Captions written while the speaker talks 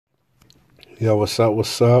Yo, what's up?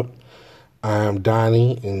 What's up? I am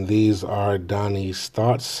Donnie, and these are Donnie's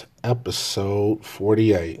Thoughts, episode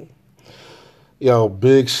 48. Yo,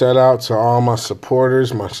 big shout out to all my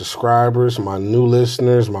supporters, my subscribers, my new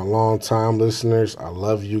listeners, my long-time listeners. I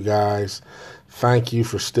love you guys. Thank you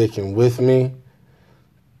for sticking with me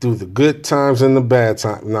through the good times and the bad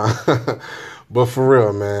times. Nah, but for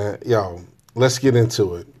real, man. Yo, let's get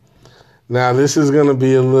into it. Now, this is going to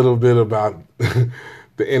be a little bit about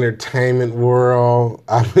the entertainment world.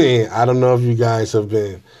 I mean, I don't know if you guys have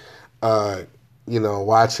been,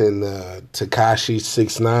 watching the Tekashi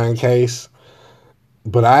 6ix9ine case,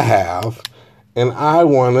 but I have. And I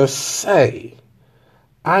want to say,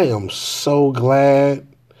 I am so glad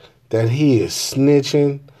that he is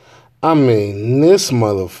snitching. I mean, this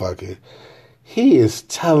motherfucker, he is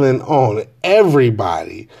telling on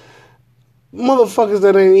everybody. Motherfuckers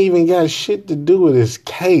that ain't even got shit to do with his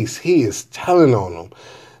case, he is telling on them.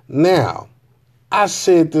 Now, I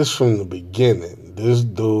said this from the beginning. This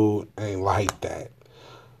dude ain't like that.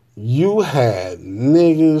 You had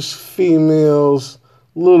niggas, females,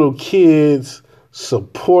 little kids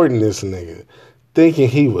supporting this nigga, thinking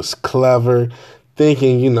he was clever,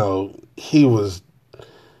 thinking, he was,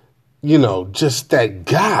 just that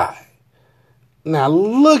guy. Now,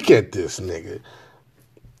 look at this nigga.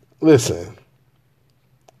 Listen.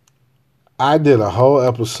 I did a whole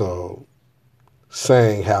episode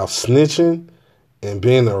saying how snitching and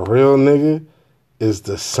being a real nigga is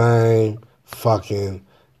the same fucking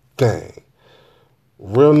thing.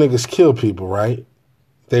 Real niggas kill people, right?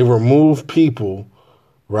 They remove people,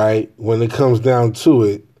 right? When it comes down to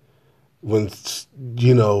it, when,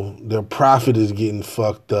 their profit is getting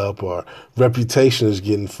fucked up or reputation is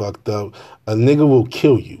getting fucked up, a nigga will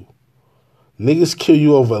kill you. Niggas kill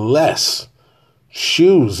you over less.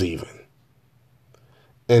 Shoes even.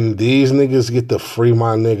 And these niggas get to free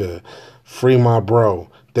my nigga, free my bro.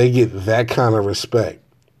 They get that kind of respect,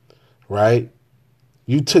 right?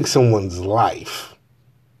 You took someone's life.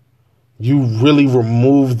 You really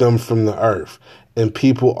removed them from the earth. And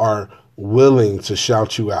people are willing to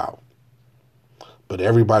shout you out. But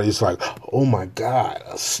everybody's like, oh my God,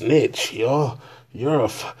 a snitch, yo. You're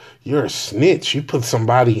a snitch. You put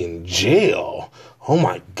somebody in jail. Oh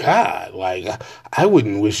my God. Like, I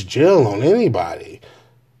wouldn't wish jail on anybody.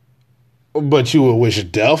 But you would wish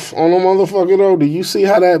death on a motherfucker, though? Do you see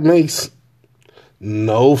how that makes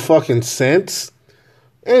no fucking sense?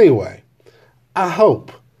 Anyway, I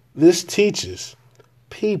hope this teaches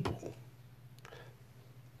people.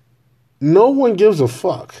 No one gives a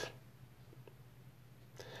fuck.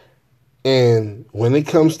 And when it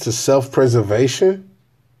comes to self-preservation,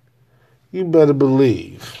 you better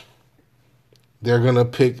believe they're going to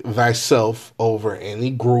pick thyself over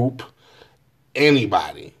any group,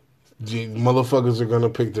 anybody. Motherfuckers are going to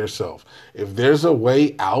pick theirself. If there's a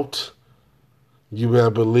way out, you better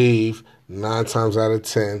believe 9 times out of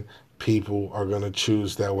 10, people are going to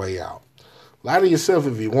choose that way out. Lie to yourself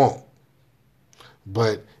if you want.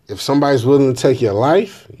 But if somebody's willing to take your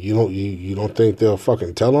life, you don't think they'll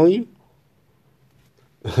fucking tell on you?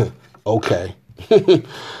 Okay.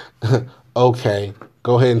 Okay.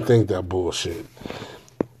 Go ahead and think that bullshit.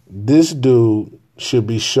 This dude should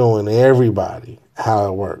be showing everybody how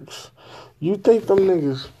it works. You think them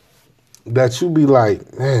niggas that you be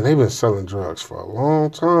like, man, they've been selling drugs for a long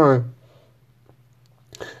time.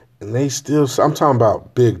 And they still, I'm talking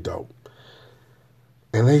about big dope.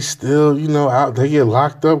 And they still, out, they get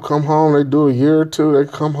locked up, come home, they do a year or two,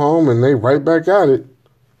 they come home and they right back at it.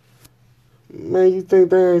 Man, you think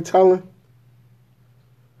they ain't telling?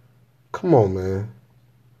 Come on, man.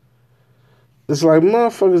 It's like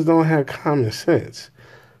motherfuckers don't have common sense.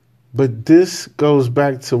 But this goes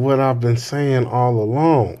back to what I've been saying all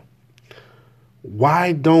along.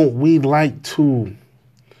 Why don't we like to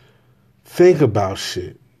think about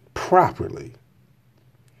shit properly?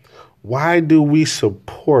 Why do we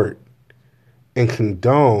support and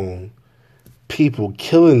condone people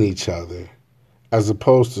killing each other as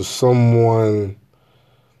opposed to someone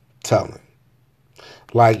telling?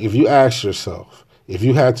 Like, if you ask yourself, if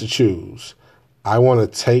you had to choose, I want to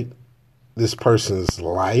take this person's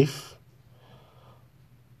life,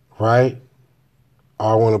 right?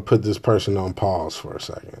 Or I want to put this person on pause for a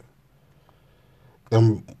second.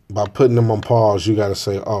 And by putting them on pause, you got to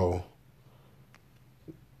say, oh,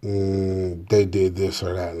 they did this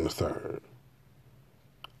or that and the third.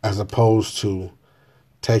 As opposed to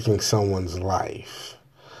taking someone's life.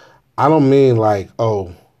 I don't mean like,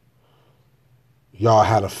 oh, y'all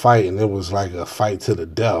had a fight and it was like a fight to the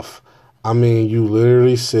death. I mean, you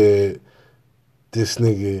literally said, this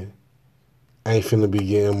nigga ain't finna be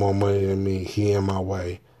getting more money than me. He in my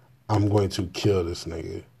way. I'm going to kill this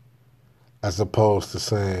nigga, as opposed to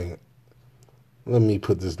saying, let me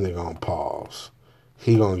put this nigga on pause.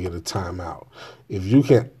 He gonna get a timeout. If you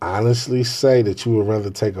can honestly say that you would rather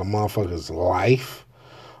take a motherfucker's life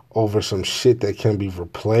over some shit that can be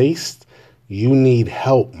replaced, you need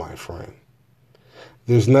help, my friend.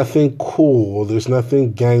 There's nothing cool, there's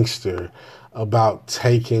nothing gangster about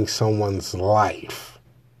taking someone's life.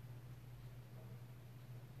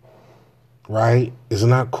 Right? It's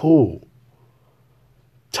not cool.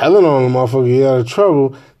 Telling on a motherfucker you out of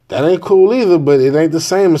trouble, that ain't cool either, but it ain't the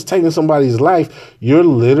same as taking somebody's life. You're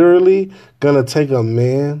literally gonna take a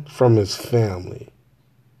man from his family.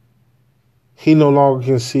 He no longer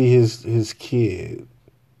can see his kid,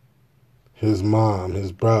 his mom,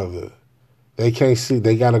 his brother. They can't see,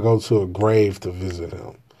 they gotta go to a grave to visit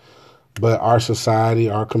him. But our society,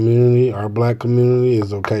 our community, our black community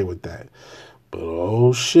is okay with that. But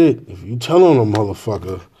oh shit, if you tell on a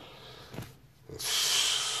motherfucker,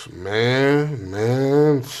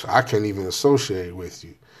 man, I can't even associate with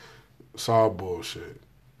you. It's all bullshit.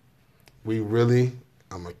 I'm going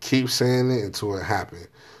to keep saying it until it happens.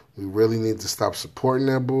 We really need to stop supporting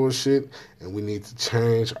that bullshit, and we need to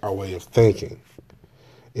change our way of thinking.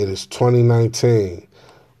 It is 2019.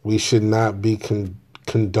 We should not be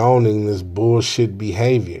condoning this bullshit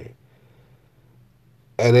behavior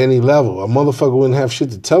at any level. A motherfucker wouldn't have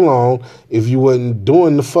shit to tell on if you wasn't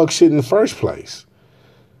doing the fuck shit in the first place.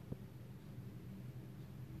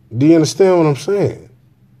 Do you understand what I'm saying?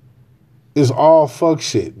 It's all fuck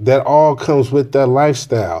shit. That all comes with that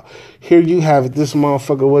lifestyle. Here you have it. This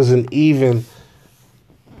motherfucker wasn't even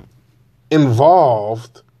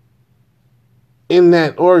involved in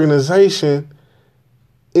that organization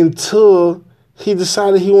until he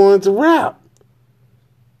decided he wanted to rap.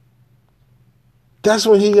 That's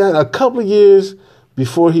when he got, a couple of years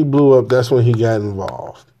before he blew up, that's when he got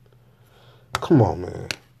involved. Come on, man.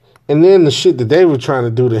 And then the shit that they were trying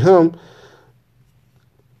to do to him,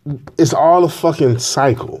 it's all a fucking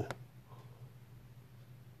cycle.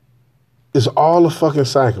 It's all a fucking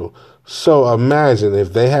cycle. So imagine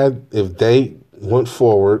if they went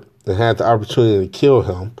forward and had the opportunity to kill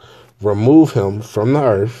him, remove him from the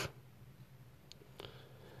earth,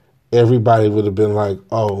 everybody would have been like,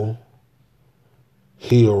 oh,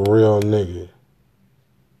 he a real nigga.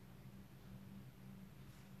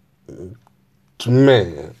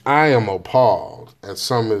 Man, I am appalled at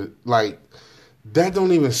some of it. Like, that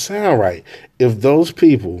don't even sound right. If those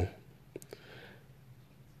people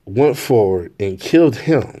went forward and killed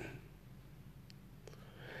him,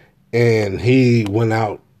 and he went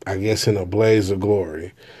out, I guess, in a blaze of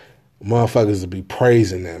glory, motherfuckers would be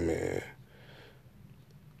praising that man.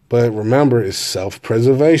 But remember, it's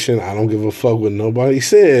self-preservation. I don't give a fuck what nobody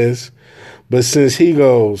says. But since he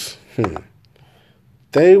goes,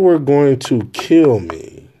 they were going to kill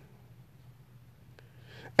me.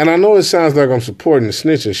 And I know it sounds like I'm supporting the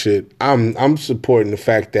snitching shit. I'm supporting the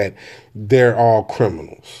fact that they're all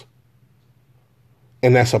criminals.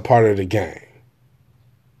 And that's a part of the game.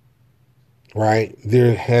 Right?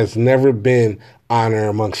 There has never been honor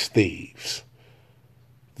amongst thieves.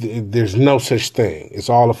 There's no such thing. It's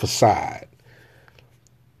all a facade.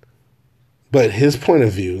 But his point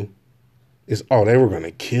of view is, oh, they were going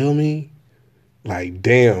to kill me? Like,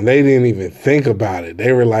 damn, they didn't even think about it.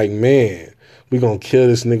 They were like, man, we going to kill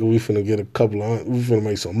this nigga. We finna get we finna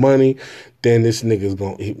make some money. Then this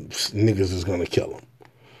niggas is going to kill him.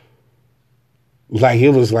 Like, it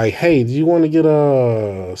was like, hey, do you want to get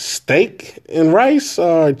a steak and rice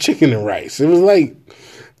or chicken and rice? It was like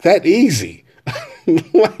that easy.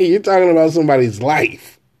 Like, you're talking about somebody's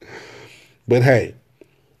life. But hey,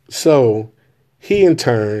 so he in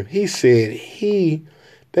turn, he said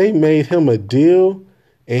they made him a deal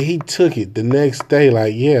and he took it the next day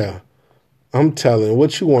like, yeah, I'm telling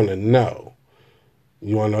what you want to know.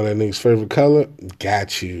 You want to know that nigga's favorite color?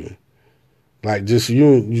 Got you. Like, just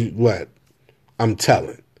you what? I'm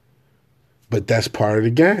telling. But that's part of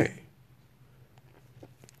the game.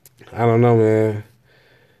 I don't know, man.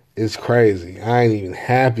 It's crazy. I ain't even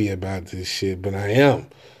happy about this shit, but I am.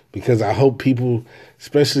 Because I hope people,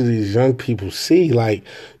 especially these young people, see, like,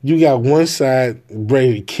 you got one side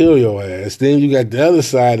ready to kill your ass. Then you got the other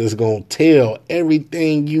side that's going to tell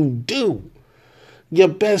everything you do. Your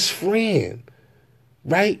best friend,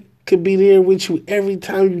 right, could be there with you every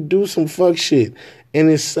time you do some fuck shit. And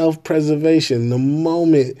it's self-preservation. The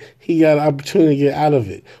moment he got an opportunity to get out of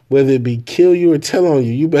it, whether it be kill you or tell on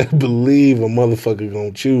you, you better believe a motherfucker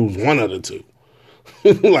gonna choose one of the two.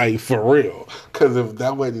 Like, for real. Because if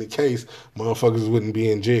that wasn't the case, motherfuckers wouldn't be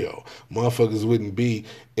in jail. Motherfuckers wouldn't be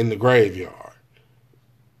in the graveyard.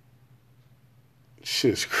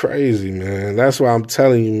 Shit's crazy, man. That's why I'm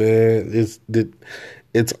telling you, man.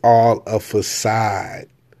 It's all a facade.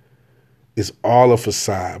 It's all a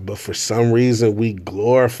facade. But for some reason, we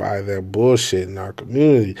glorify that bullshit in our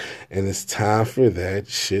community, and it's time for that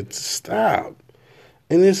shit to stop.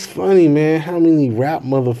 And it's funny, man, how many rap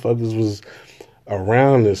motherfuckers was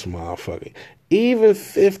around this motherfucker. Even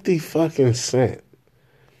 50 fucking Cent.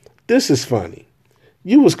 This is funny.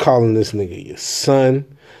 You was calling this nigga your son.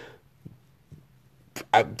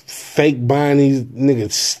 Fake buying these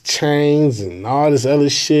niggas chains and all this other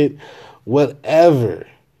shit. Whatever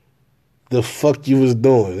the fuck you was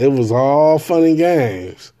doing. It was all fun and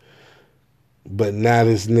games. But now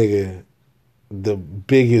this nigga, the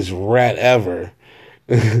biggest rat ever.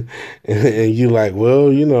 and you like,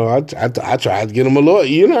 well, you know, I tried to get him a lawyer.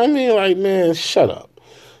 You know what I mean? Like, man, shut up.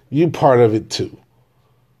 You part of it too.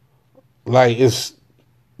 Like, it's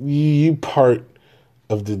you part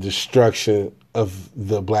of the destruction of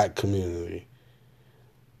the black community.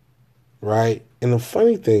 Right? And the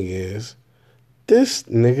funny thing is, this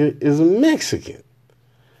nigga is Mexican.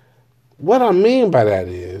 What I mean by that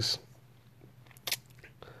is,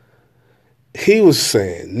 he was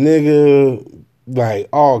saying, nigga, like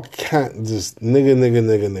all kind, just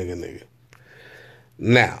nigga.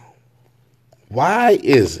 Now, why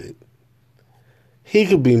is it he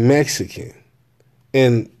could be Mexican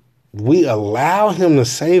and we allow him to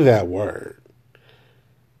say that word,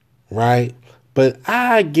 right? But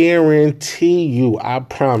I guarantee you, I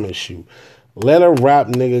promise you, let a rap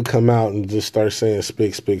nigga come out and just start saying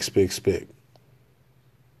spick.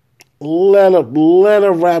 Let a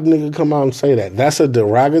rap nigga come out and say that. That's a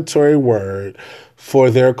derogatory word for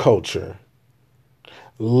their culture.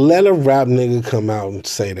 Let a rap nigga come out and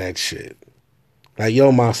say that shit. Like,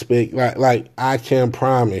 yo, my spick, like I can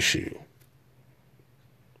promise you,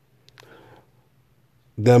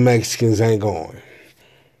 the Mexicans ain't going.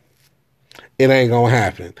 It ain't gonna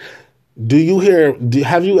happen.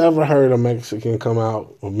 Have you ever heard a Mexican come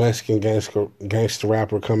out, a Mexican gangster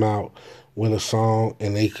rapper come out with a song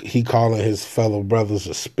and he calling his fellow brothers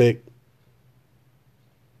a spick?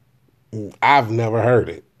 I've never heard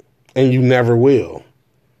it. And you never will.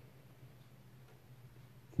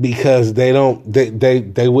 Because they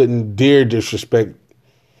wouldn't dare disrespect.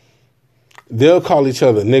 They'll call each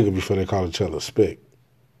other nigga before they call each other spick.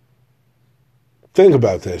 Think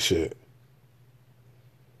about that shit.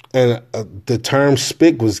 And the term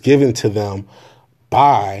spick was given to them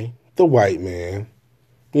by the white man.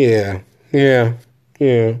 Yeah. And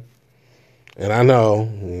I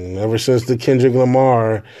know, ever since the Kendrick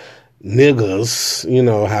Lamar niggas, you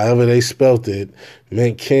know, however they spelt it,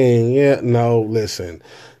 meant king. Yeah, no, listen.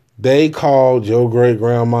 They called your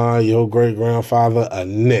great-grandma, your great-grandfather a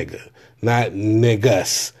nigga, not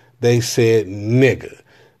niggas. They said nigga.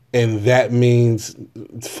 And that means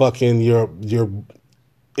fucking you're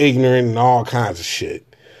ignorant and all kinds of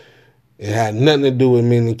shit. It had nothing to do with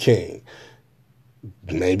meaning king.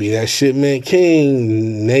 Maybe that shit meant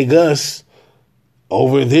king, niggas,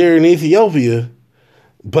 over there in Ethiopia.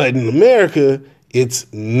 But in America, it's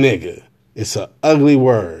nigga. It's an ugly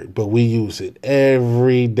word, but we use it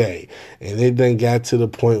every day. And it done got to the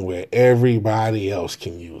point where everybody else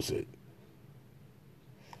can use it.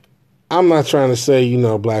 I'm not trying to say, you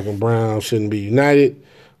know, black and brown shouldn't be united,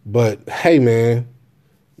 but hey, man,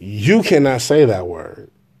 you cannot say that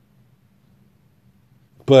word.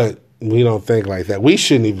 But we don't think like that. We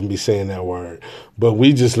shouldn't even be saying that word, but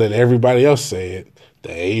we just let everybody else say it. The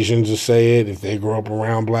Asians just say it. If they grow up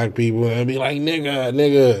around black people, they'll be like,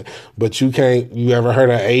 nigga. But you can't, you ever heard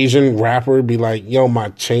an Asian rapper be like, yo, my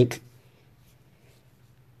chink?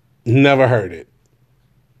 Never heard it.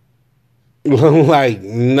 Like,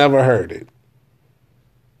 never heard it.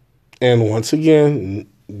 And once again,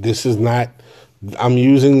 this is not, I'm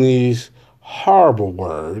using these horrible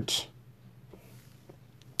words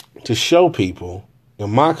to show people in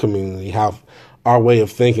my community how our way of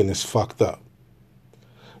thinking is fucked up.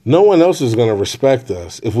 No one else is going to respect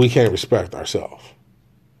us if we can't respect ourselves.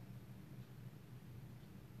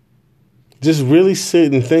 Just really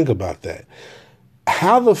sit and think about that.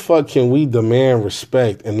 How the fuck can we demand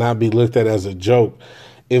respect and not be looked at as a joke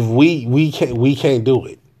if we can't do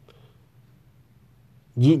it?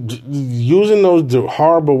 Using those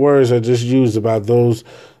horrible words I just used about those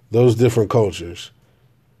different cultures.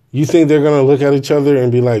 You think they're going to look at each other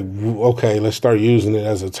and be like, okay, let's start using it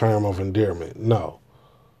as a term of endearment? No.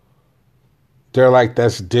 They're like,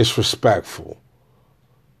 that's disrespectful.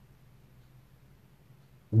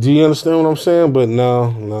 Do you understand what I'm saying? But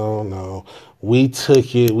no. We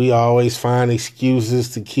took it. We always find excuses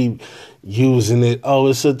to keep using it. Oh,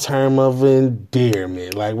 it's a term of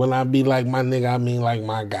endearment. Like when I be like my nigga, I mean like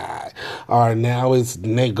my guy. Or now it's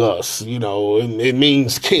niggas. It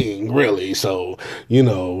means king, really. So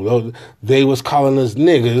they was calling us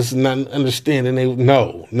niggas, not understanding they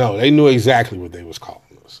they knew exactly what they was calling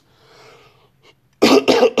us.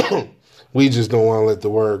 We just don't want to let the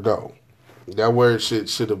word go. That word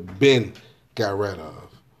should have been got rid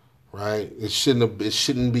of, right? It shouldn't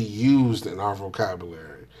be used in our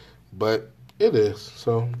vocabulary, but it is.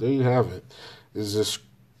 So there you have it. It's just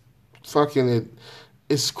fucking it.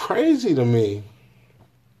 It's crazy to me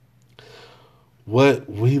what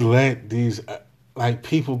we let these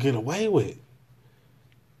people get away with.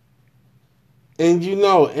 And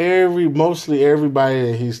mostly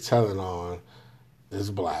everybody that he's telling on is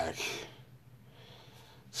black.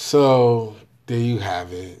 So there you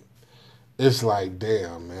have it. It's like,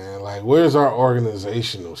 damn, man. Like, where's our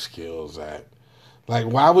organizational skills at? Like,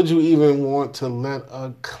 why would you even want to let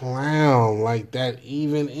a clown like that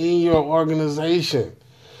even in your organization?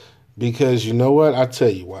 Because you know what? I'll tell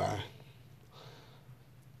you why.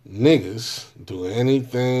 Niggas do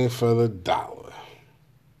anything for the dollar.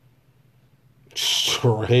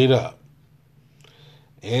 Straight up.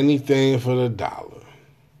 Anything for the dollar.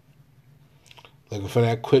 Looking for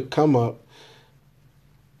that quick come up.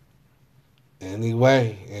 Any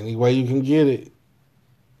way you can get it.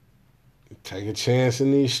 Take a chance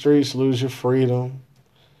in these streets, lose your freedom.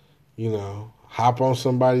 Hop on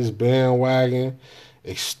somebody's bandwagon,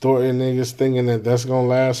 extorting niggas thinking that that's gonna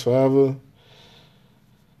last forever.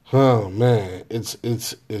 Oh man,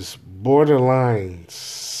 it's borderline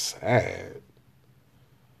sad.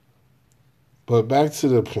 But back to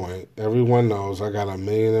the point, everyone knows I got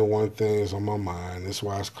 1,000,001 things on my mind. That's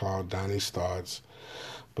why it's called Donnie's Thoughts.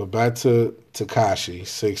 But back to Tekashi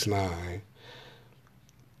 6ix9ine.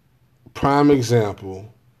 Prime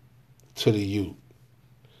example to the youth.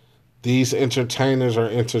 These entertainers are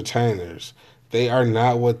entertainers. They are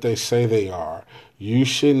not what they say they are. You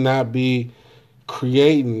should not be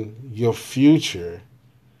creating your future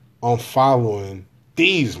on following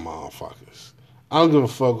these motherfuckers. I don't give a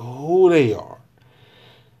fuck who they are.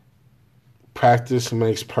 Practice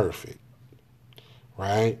makes perfect,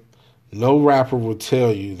 right? No rapper will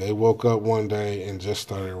tell you they woke up one day and just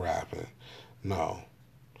started rapping. No.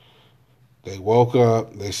 They woke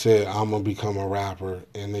up, they said, I'm going to become a rapper,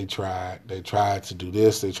 and they tried. They tried to do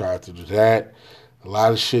this, they tried to do that. A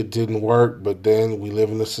lot of shit didn't work, but then we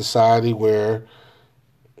live in a society where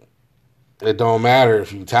it don't matter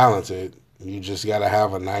if you're talented. You just got to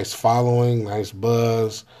have a nice following, nice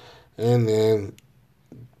buzz, and then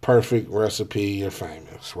perfect recipe, you're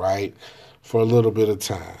famous, right? For a little bit of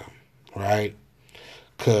time, right?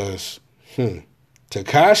 Because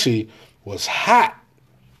Tekashi was hot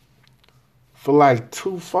for like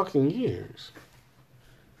 2 fucking years.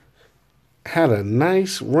 Had a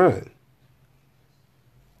nice run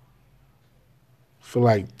for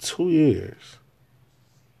like 2 years.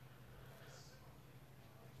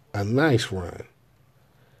 A nice run.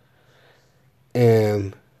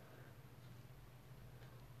 And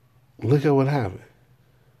look at what happened.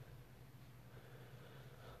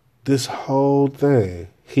 This whole thing,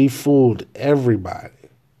 he fooled everybody.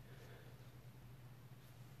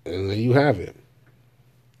 And there you have it.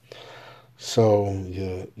 So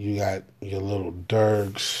you got your little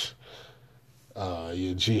Durks,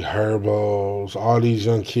 your G Herbos, all these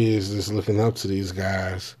young kids that's looking up to these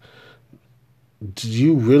guys. Do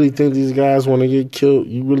you really think these guys want to get killed?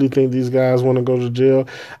 You really think these guys want to go to jail?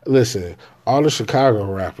 Listen, all the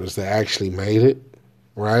Chicago rappers that actually made it,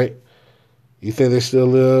 right? You think they still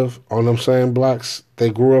live on them same blocks they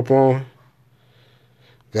grew up on?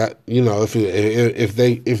 Got if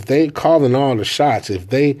they calling all the shots, if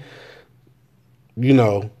they,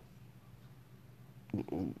 that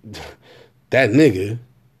nigga,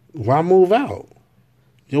 why move out?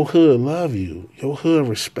 Your hood love you. Your hood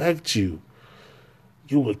respect you.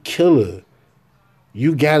 You a killer.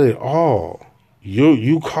 You got it all.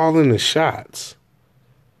 You calling the shots.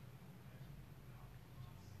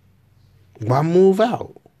 Why move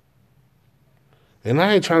out? And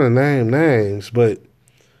I ain't trying to name names, but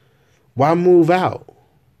why move out?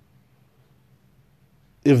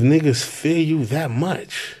 If niggas fear you that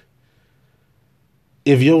much.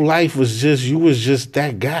 If your life was you was just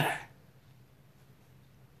that guy.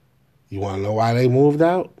 You want to know why they moved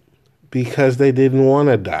out? Because they didn't want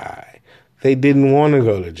to die. They didn't want to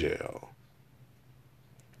go to jail.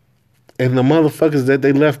 And the motherfuckers that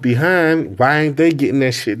they left behind, why ain't they getting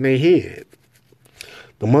that shit in their head?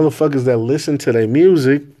 The motherfuckers that listen to their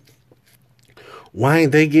music, why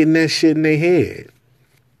ain't they getting that shit in their head?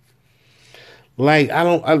 Like,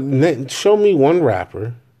 show me one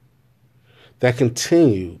rapper that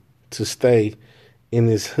continued to stay in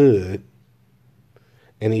his hood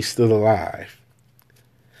and he's still alive.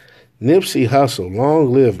 Nipsey Hussle,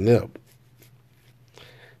 long live Nip.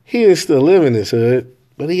 He didn't still live in his hood,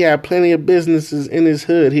 but he had plenty of businesses in his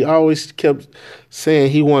hood. He always kept saying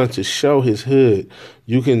he wanted to show his hood.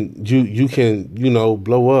 You can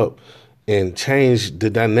blow up and change the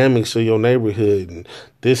dynamics of your neighborhood and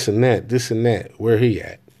this and that. Where he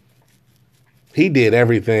at? He did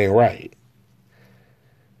everything right.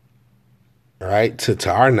 Right?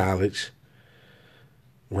 To our knowledge.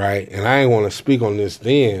 Right? And I ain't want to speak on this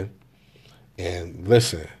then. And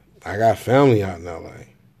listen, I got family out in LA.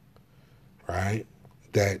 Right?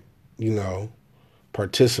 That,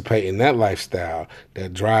 participate in that lifestyle,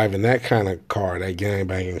 that drive in that kind of car, that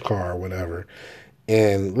gangbanging car or whatever.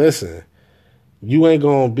 And listen, you ain't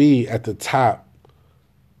going to be at the top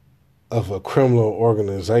of a criminal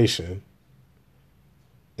organization,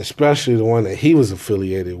 especially the one that he was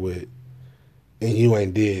affiliated with, and you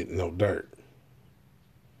ain't did no dirt.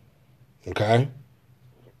 Okay?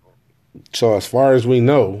 So as far as we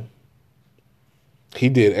know, he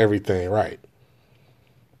did everything right.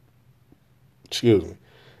 Excuse me.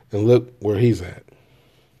 And look where he's at.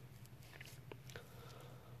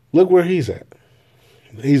 Look where he's at.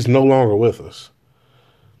 He's no longer with us.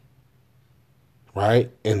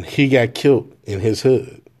 Right? And he got killed in his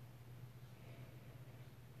hood.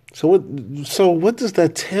 So what does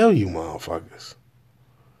that tell you, motherfuckers?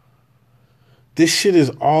 This shit is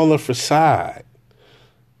all a facade.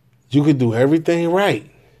 You could do everything right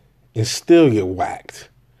and still get whacked.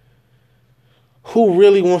 Who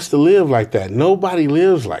really wants to live like that? Nobody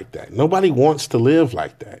lives like that. Nobody wants to live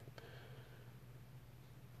like that.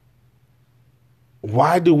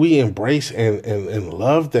 Why do we embrace and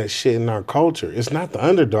love that shit in our culture? It's not the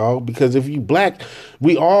underdog, because if you black,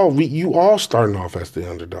 you all starting off as the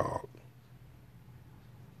underdog.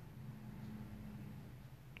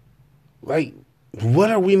 Like,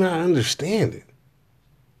 what are we not understanding?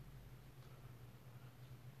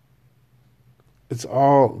 It's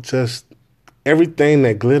all just everything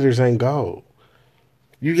that glitters ain't gold.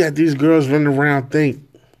 You got these girls running around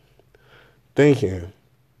thinking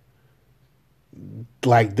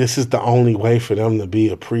like this is the only way for them to be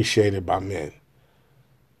appreciated by men.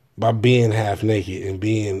 By being half naked and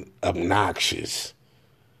being obnoxious.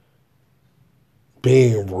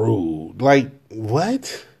 Being rude. Like,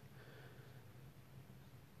 what?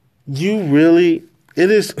 You really,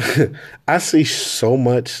 it is, I see so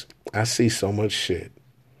much shit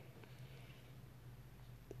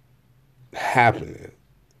happening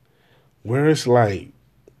where it's like,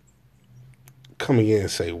 come again and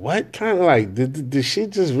say, what? Kind of like, did she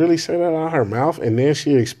just really say that out of her mouth? And then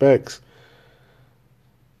she expects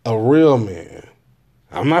a real man.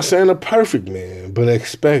 I'm not saying a perfect man, but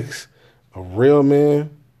expects a real man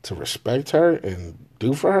to respect her and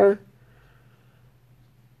do for her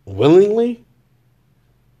willingly.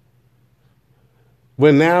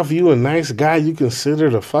 When now if you a nice guy, you consider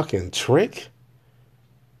it a fucking trick?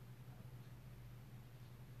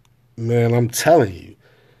 Man, I'm telling you,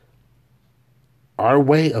 our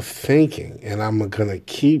way of thinking, and I'm going to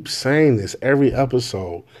keep saying this every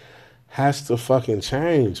episode, has to fucking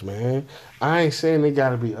change, man. I ain't saying they got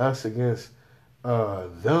to be us against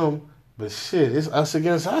them, but shit, it's us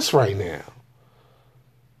against us right now.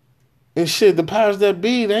 And shit, the powers that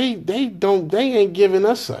be, they ain't giving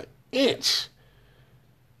us an inch.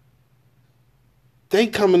 They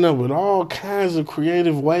coming up with all kinds of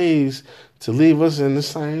creative ways to leave us in the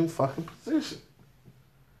same fucking position.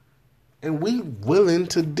 And we willing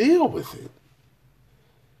to deal with it.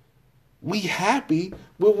 We happy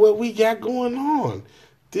with what we got going on.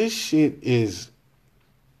 This shit is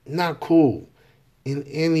not cool in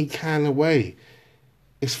any kind of way.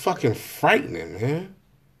 It's fucking frightening, man.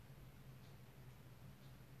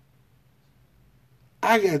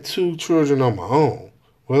 I got 2 children on my own.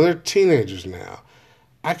 Well, they're teenagers now.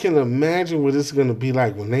 I can imagine what it's going to be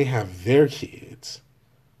like when they have their kids.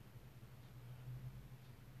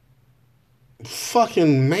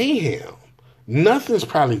 Fucking mayhem. Nothing's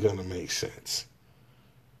probably going to make sense.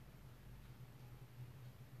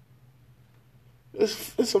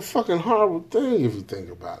 It's a fucking horrible thing if you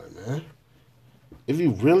think about it, man. If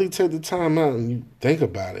you really take the time out and you think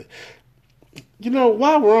about it. You know,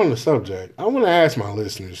 while we're on the subject, I want to ask my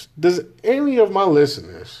listeners, does any of my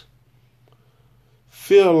listeners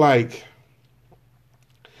feel like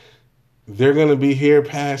they're going to be here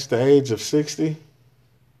past the age of 60?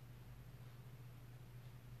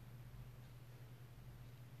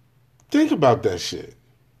 Think about that shit.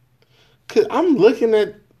 Because I'm looking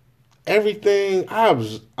at everything,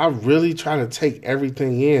 I really try to take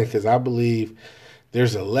everything in because I believe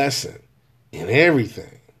there's a lesson in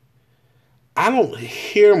everything. I don't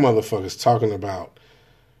hear motherfuckers talking about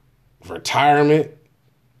retirement,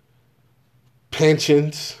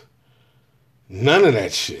 pensions, none of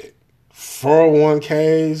that shit.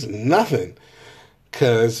 401ks, nothing.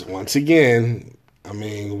 Because, once again, I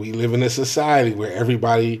mean, we live in a society where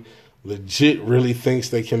everybody legit really thinks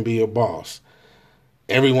they can be a boss.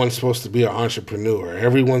 Everyone's supposed to be an entrepreneur.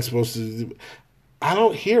 Everyone's supposed to... I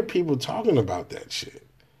don't hear people talking about that shit.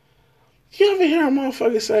 You ever hear a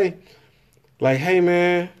motherfucker say, like, hey,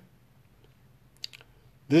 man,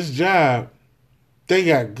 this job, they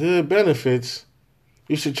got good benefits.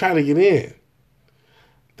 You should try to get in.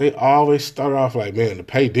 They always start off like, man, the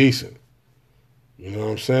pay decent. You know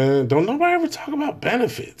what I'm saying? Don't nobody ever talk about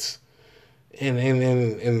benefits and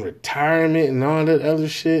retirement and all that other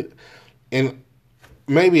shit. And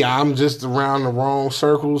maybe I'm just around the wrong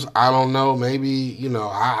circles. I don't know. Maybe, you know,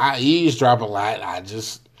 I eavesdrop a lot. I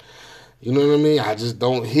just, you know what I mean? I just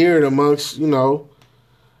don't hear it amongst, you know,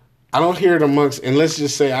 I don't hear it amongst, and let's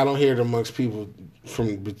just say I don't hear it amongst people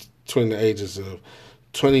from between the ages of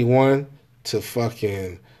 21 to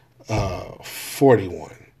fucking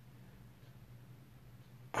 41.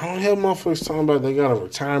 I don't hear motherfuckers talking about they got a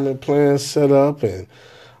retirement plan set up and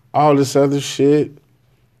all this other shit.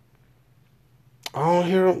 I don't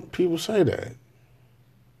hear people say that.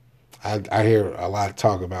 I hear a lot of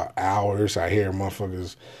talk about hours. I hear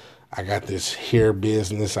motherfuckers, I got this hair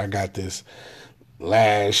business. I got this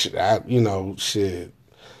lash. Shit.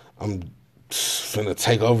 I'm finna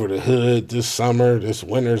take over the hood this summer. This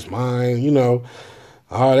winter's mine. You know,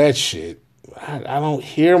 all that shit. I don't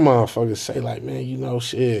hear motherfuckers say like, man, you know,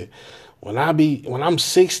 shit. When I'm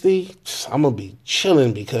 60, I'm gonna be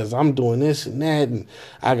chilling because I'm doing this and that, and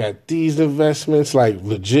I got these investments, like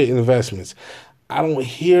legit investments. I don't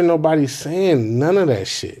hear nobody saying none of that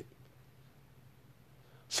shit.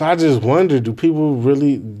 So I just wonder,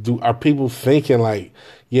 are people thinking like,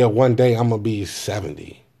 yeah, one day I'm gonna be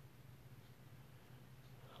 70?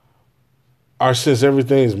 Or since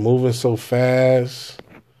everything is moving so fast,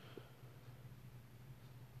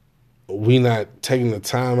 we not taking the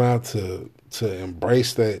time out to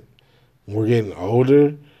embrace that we're getting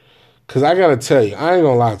older? Because I gotta tell you, I ain't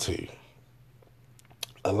gonna lie to you.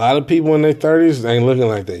 A lot of people in their 30s ain't looking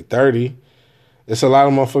like they 30. It's a lot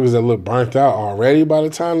of motherfuckers that look burnt out already by the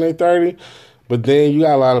time they 30. But then you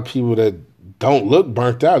got a lot of people that don't look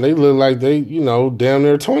burnt out. They look like they, you know, damn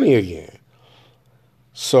near 20 again.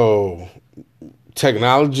 So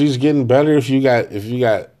technology's getting better if you got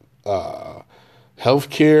health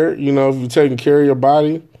care, you know, if you're taking care of your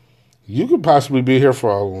body, you could possibly be here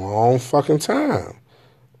for a long fucking time.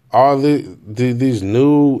 All these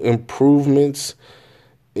new improvements,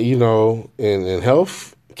 you know, in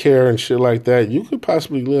health care and shit like that, you could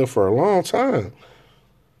possibly live for a long time.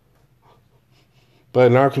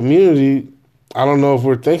 But in our community, I don't know if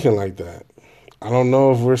we're thinking like that. I don't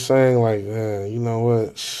know if we're saying like, man, you know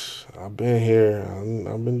what, I've been here,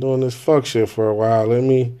 I've been doing this fuck shit for a while,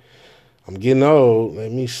 I'm getting old.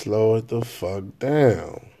 Let me slow it the fuck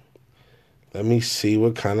down. Let me see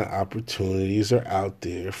what kind of opportunities are out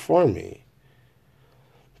there for me.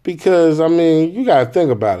 Because, I mean, you got to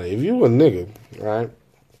think about it. If you a nigga, right?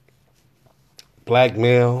 Black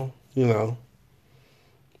male, you know,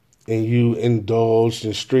 and you indulged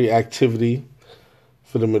in street activity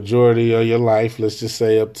for the majority of your life, let's just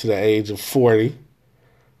say up to the age of 40,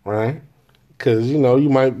 right? Because, you know,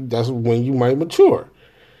 that's when you might mature.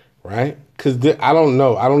 Right? Because I don't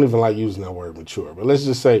know. I don't even like using that word mature. But let's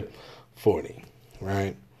just say 40,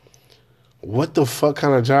 right? What the fuck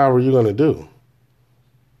kind of job are you going to do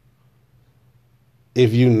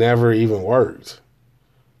if you never even worked?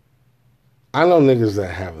 I know niggas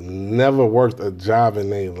that have never worked a job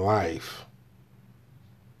in their life.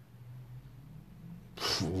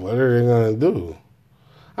 What are they going to do?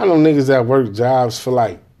 I know niggas that work jobs for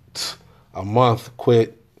like a month,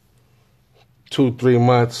 quit. 2-3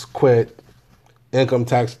 months, quit, income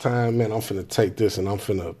tax time, man, I'm finna take this and I'm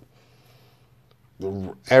finna,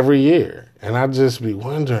 every year. And I just be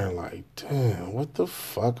wondering, like, damn, what the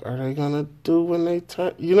fuck are they gonna do when they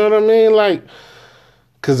turn, you know what I mean? Like,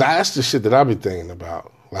 cause that's the shit that I be thinking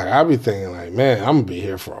about. Like, I be thinking like, man, I'm gonna be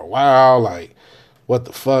here for a while, like, what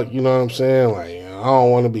the fuck, you know what I'm saying? Like, I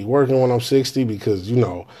don't wanna be working when I'm 60 because, you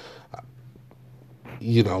know,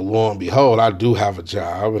 lo and behold, I do have a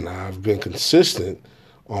job and I've been consistent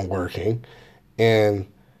on working. And,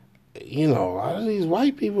 you know, a lot of these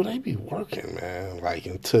white people, they be working, man, like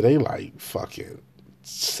until they like fucking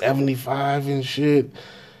 75 and shit.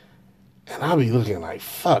 And I'll be looking like,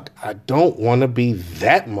 fuck, I don't want to be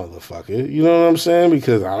that motherfucker. You know what I'm saying?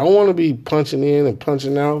 Because I don't want to be punching in and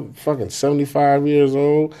punching out, fucking 75 years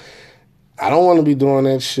old. I don't want to be doing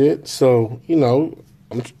that shit. So,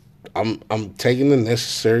 I'm I'm taking the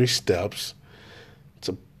necessary steps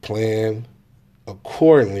to plan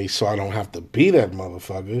accordingly so I don't have to be that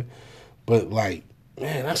motherfucker. But like,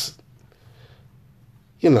 man, that's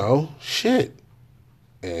shit.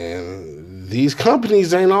 And these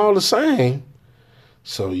companies ain't all the same.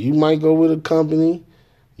 So you might go with a company,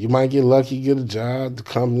 you might get lucky, get a job. The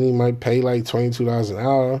company might pay like $22 an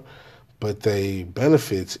hour, but they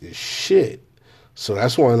benefits is shit. So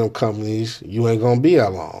that's one of them companies you ain't gonna be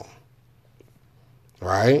that long,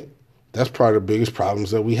 right? That's probably the biggest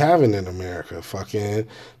problems that we having in America. Fucking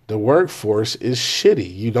the workforce is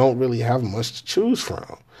shitty. You don't really have much to choose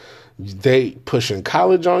from. They pushing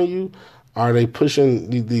college on you. Are they pushing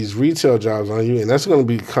these retail jobs on you? And that's going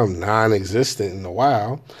to become non-existent in a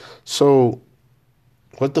while. So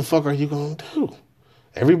what the fuck are you going to do?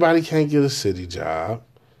 Everybody can't get a city job,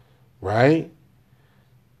 right?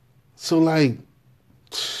 So like,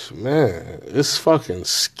 man, it's fucking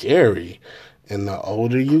scary. And the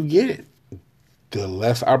older you get, the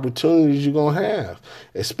less opportunities you're going to have.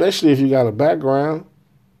 Especially if you got a background.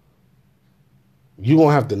 You're going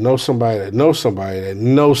to have to know somebody that knows somebody that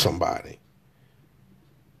knows somebody.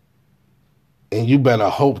 And you better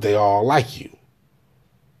hope they all like you.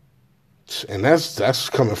 And that's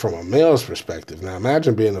coming from a male's perspective. Now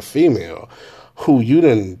imagine being a female who you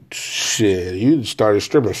started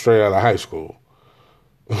stripping straight out of high school.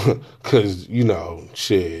 Because, you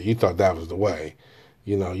thought that was the way.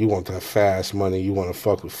 You want that fast money. You want to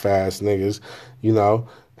fuck with fast niggas.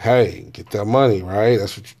 Hey, get that money, right?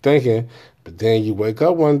 That's what you're thinking. But then you wake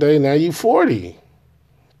up one day, now you 40.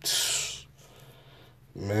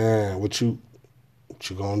 Man, what you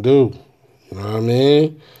gonna do? You know what I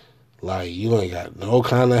mean? Like, you ain't got no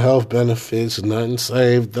kind of health benefits, nothing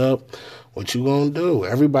saved up. What you gonna do?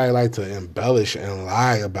 Everybody like to embellish and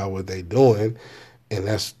lie about what they doing, and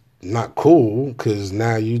that's not cool because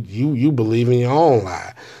now you believe in your own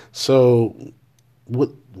lie. So what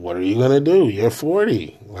are you gonna do? You're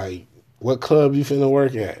 40. Like, what club you finna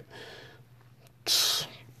work at?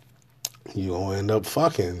 You gonna end up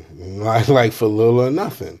fucking like for little or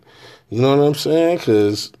nothing. You know what I'm saying?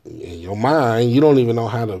 Because in your mind, you don't even know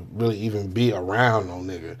how to really even be around no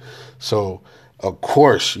nigga. So, of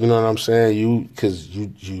course, you know what I'm saying? Because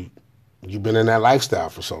you've been in that lifestyle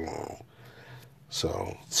for so long.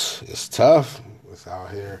 So, it's tough. It's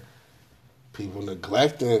out here. People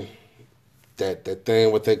neglecting that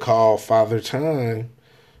thing, what they call father time.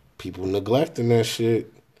 People neglecting that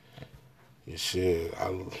shit. Shit,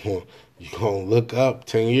 you gonna look up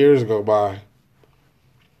 10 years go by.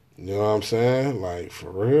 You know what I'm saying? Like,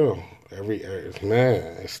 for real.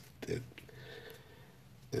 Man,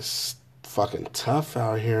 it's fucking tough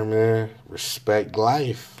out here, man. Respect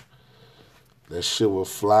life. That shit will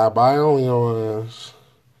fly by on your ass.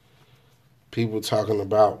 People talking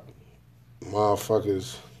about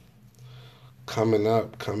motherfuckers coming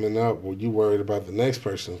up. Well, you worried about the next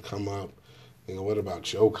person come up. What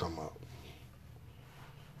about your come up?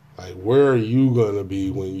 Like, where are you going to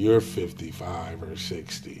be when you're 55 or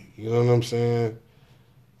 60? You know what I'm saying?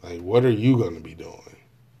 Like, what are you going to be doing?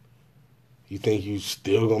 You think you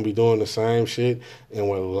still going to be doing the same shit?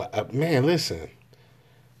 And man, listen,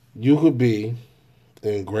 you could be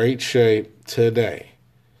in great shape today,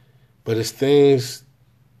 but it's things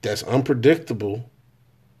that's unpredictable,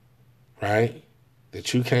 right?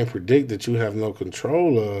 That you can't predict, that you have no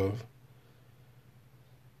control of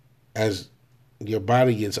as your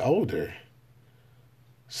body gets older.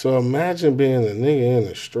 So imagine being a nigga in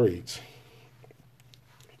the streets.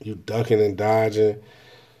 You ducking and dodging.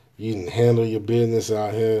 You can handle your business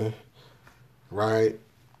out here, right?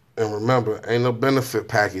 And remember, ain't no benefit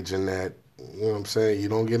package in that. You know what I'm saying? You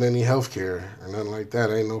don't get any health care or nothing like that.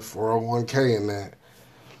 Ain't no 401k in that.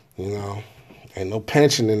 Ain't no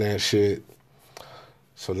pension in that shit.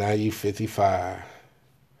 So now you 55.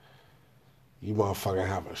 You motherfucking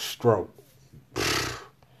have a stroke.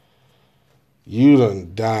 You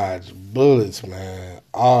done dodged bullets, man.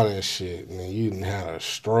 All that shit. And then you done had a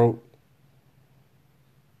stroke.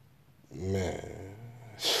 Man.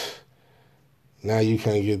 Now you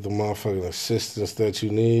can't get the motherfucking assistance that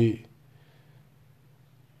you need.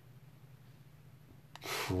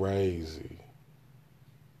 Crazy.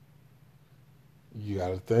 You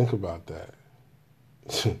gotta think about that.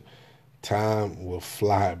 Time will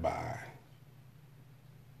fly by.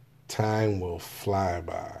 Time will fly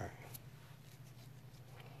by.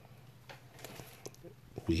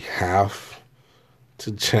 We have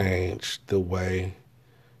to change the way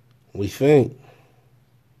we think.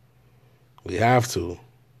 We have to.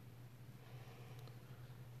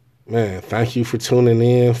 Man, thank you for tuning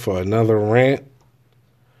in for another rant.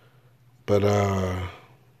 But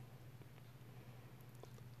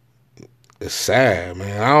it's sad,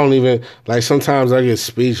 man. I don't even, like, sometimes I get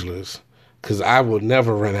speechless because I will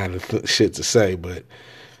never run out of shit to say. But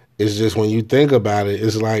it's just when you think about it,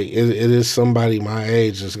 it's like it is somebody my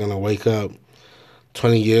age that's going to wake up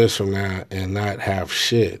 20 years from now and not have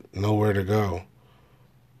shit, nowhere to go,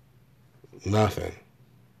 nothing,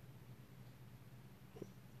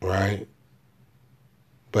 right?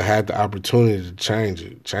 But had the opportunity to change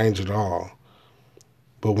it all,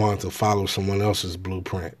 but wanted to follow someone else's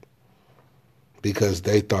blueprint because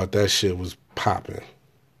they thought that shit was popping.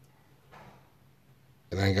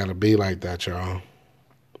 It ain't got to be like that, y'all.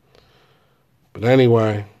 But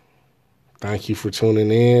anyway, thank you for tuning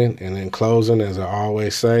in. And in closing, as I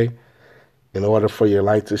always say, in order for your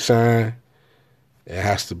light to shine, it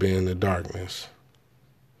has to be in the darkness.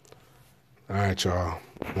 All right, y'all.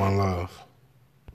 One love.